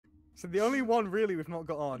So the only one really we've not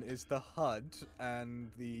got on is the HUD and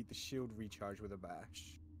the shield recharge with a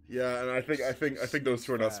bash. Yeah, and I think those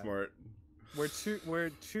two are not smart. We're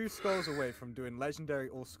two skulls away from doing legendary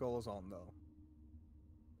all skulls on though.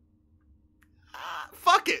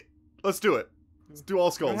 Fuck it. Let's do it. Let's do all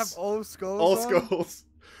skulls. We have all skulls. All on? skulls.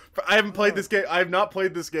 I haven't played this game. I have not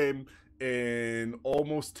played this game in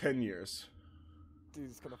almost 10 years. Dude,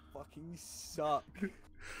 it's gonna fucking suck.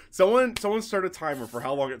 Someone start a timer for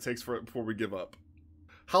how long it takes before we give up.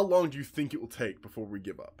 How long do you think it will take before we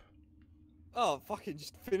give up? Oh, fucking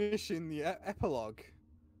just finishing the epilogue.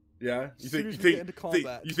 Yeah, you think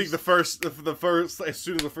the first as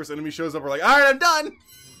soon as the first enemy shows up, we're like, all right, I'm done.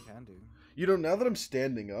 You can do. You know, now that I'm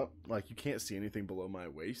standing up, like you can't see anything below my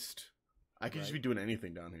waist. I could just be doing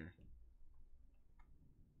anything down here.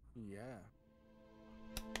 Yeah.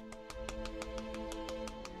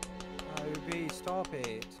 OB, stop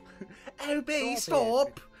it. OB,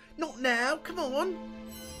 stop! Not now, come on!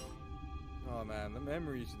 Oh man, the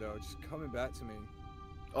memories though, just coming back to me.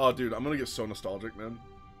 Oh dude, I'm gonna get so nostalgic, man.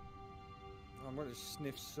 I'm gonna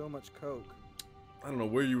sniff so much coke. I don't know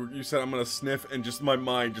where you said I'm gonna sniff, and just my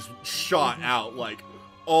mind just shot out like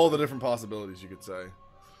all the different possibilities you could say.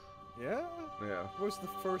 Yeah? Yeah. What's the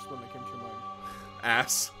first one that came to your mind?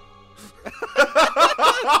 Ass.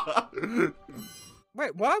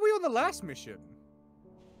 Wait, why are we on the last mission?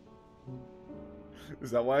 Is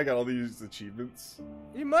that why I got all these achievements?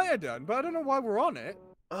 You might have done, but I don't know why we're on it.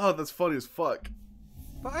 Oh, that's funny as fuck.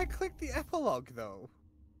 But I clicked the epilogue, though.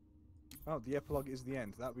 Oh, the epilogue is the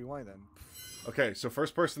end. That'd be why, then. Okay, so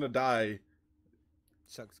first person to die...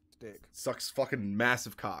 Sucks dick. Sucks fucking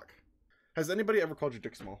massive cock. Has anybody ever called your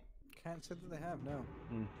dick small? Can't say that they have, no.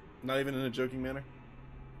 Not even in a joking manner?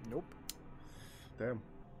 Nope. Damn.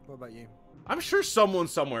 What about you? I'm sure someone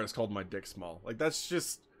somewhere has called my dick small. Like, that's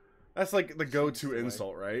like the go-to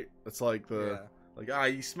insult, right? It's like the... Yeah.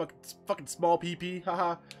 Like, you fucking small pee-pee,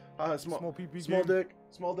 haha. Small pee-pee. Small dick.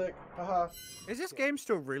 Small dick. Haha. Is this game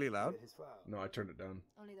still really loud? No, I turned it down.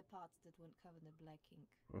 Only the parts that weren't covered in black ink.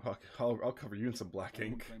 I'll cover you in some black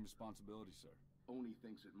ink. Claim responsibility, sir. Oni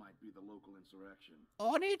thinks it might be the local insurrection.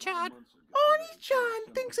 Oni-chan!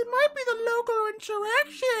 Oni-chan thinks it might be the local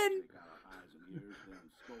insurrection!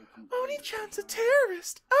 Oni-chan's a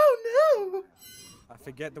terrorist! Oh no! I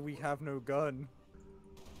forget that we have no gun.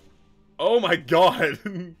 Oh my god!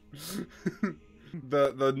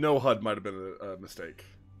 the no HUD might have been a mistake.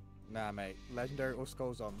 Nah, mate. Legendary or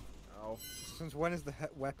skulls on. Oh. Since when is the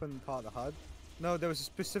weapon part of the HUD? No, there was a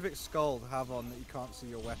specific skull to have on that you can't see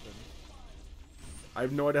your weapon. I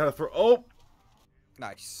have no idea how to throw. Oh!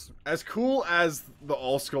 Nice. As cool as the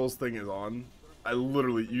all skulls thing is on, I don't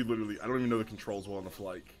even know the controls well enough to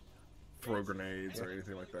like throw grenades or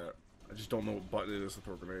anything like that. I just don't know what button it is to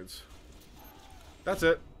throw grenades. That's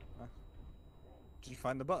it. Did you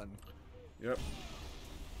find the button? Yep.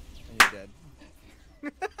 And you're dead.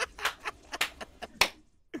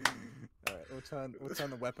 Alright, we'll turn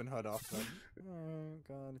the weapon HUD off then. Oh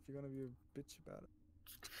god, if you're gonna be a bitch about it.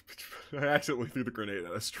 I accidentally threw the grenade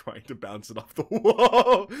at us trying to bounce it off the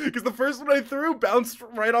wall. Because the first one I threw bounced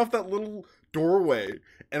right off that little doorway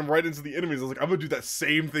and right into the enemies. I was like, I'm gonna do that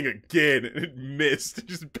same thing again. And it missed. It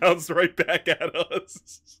just bounced right back at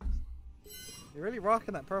us. You're really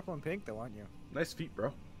rocking that purple and pink though, aren't you? Nice feet,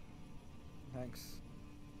 bro. Thanks.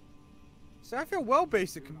 So I feel well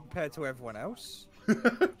basic compared to everyone else.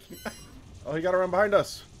 Oh, he got around behind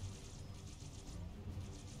us.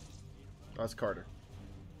 Oh, that's Carter.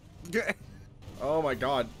 Oh my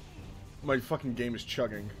god. My fucking game is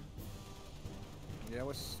chugging. Yeah,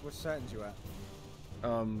 what settings you at?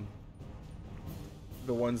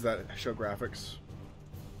 The ones that show graphics.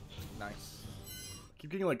 Nice.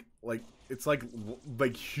 Keep getting like it's like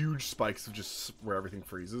huge spikes of just where everything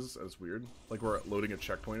freezes. That's weird. Like we're loading a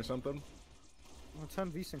checkpoint or something. I'll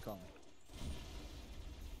turn VSync on.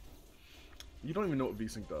 You don't even know what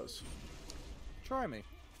VSync does. Try me.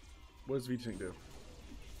 What does VSync do?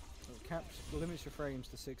 It limits your frames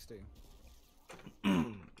to 60.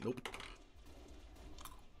 Nope.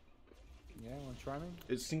 Yeah, wanna try me?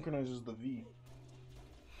 It synchronizes the V.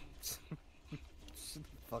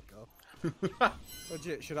 Fuck off.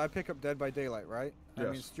 Legit, should I pick up Dead by Daylight, right? Yes. I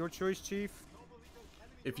mean, it's your choice, Chief.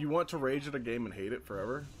 If you want to rage at a game and hate it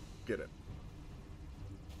forever, get it.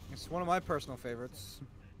 It's one of my personal favorites.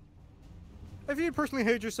 If you personally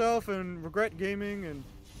hate yourself and regret gaming and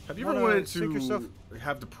have you ever wanted to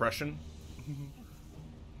have depression?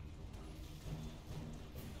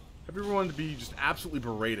 Have you ever wanted to be just absolutely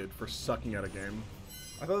berated for sucking at a game?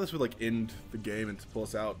 I thought this would like end the game and pull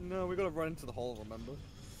us out. No, we gotta run into the hole, remember?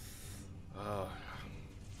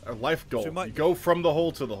 A life goal. So You go from the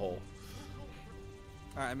hole to the hole.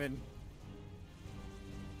 Alright, I'm in.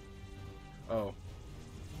 Oh.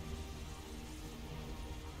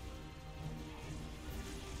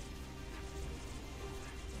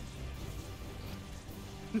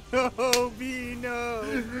 No, B, no.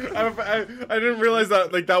 I didn't realize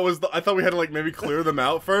that, like, that was the, I thought we had to, like, maybe clear them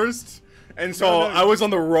out first. And so No. I was on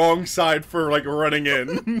the wrong side for, like, running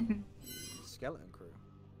in. Skeleton crew.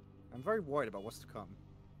 I'm very worried about what's to come.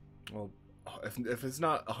 Well, if it's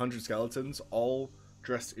not 100 skeletons, all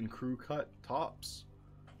dressed in crew cut tops,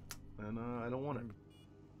 then I don't want it.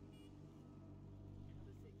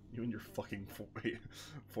 You and your fucking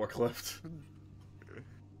forklift.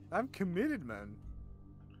 I'm committed, man.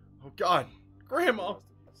 Oh god, Grandma!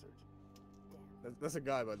 That's a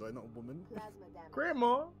guy, by the way, not a woman. Plasma damage.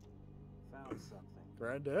 Grandma! Found something.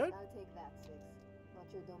 Granddad? I'll take that, Six. Not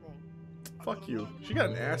your domain. Fuck you. She got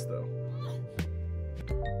an ass though.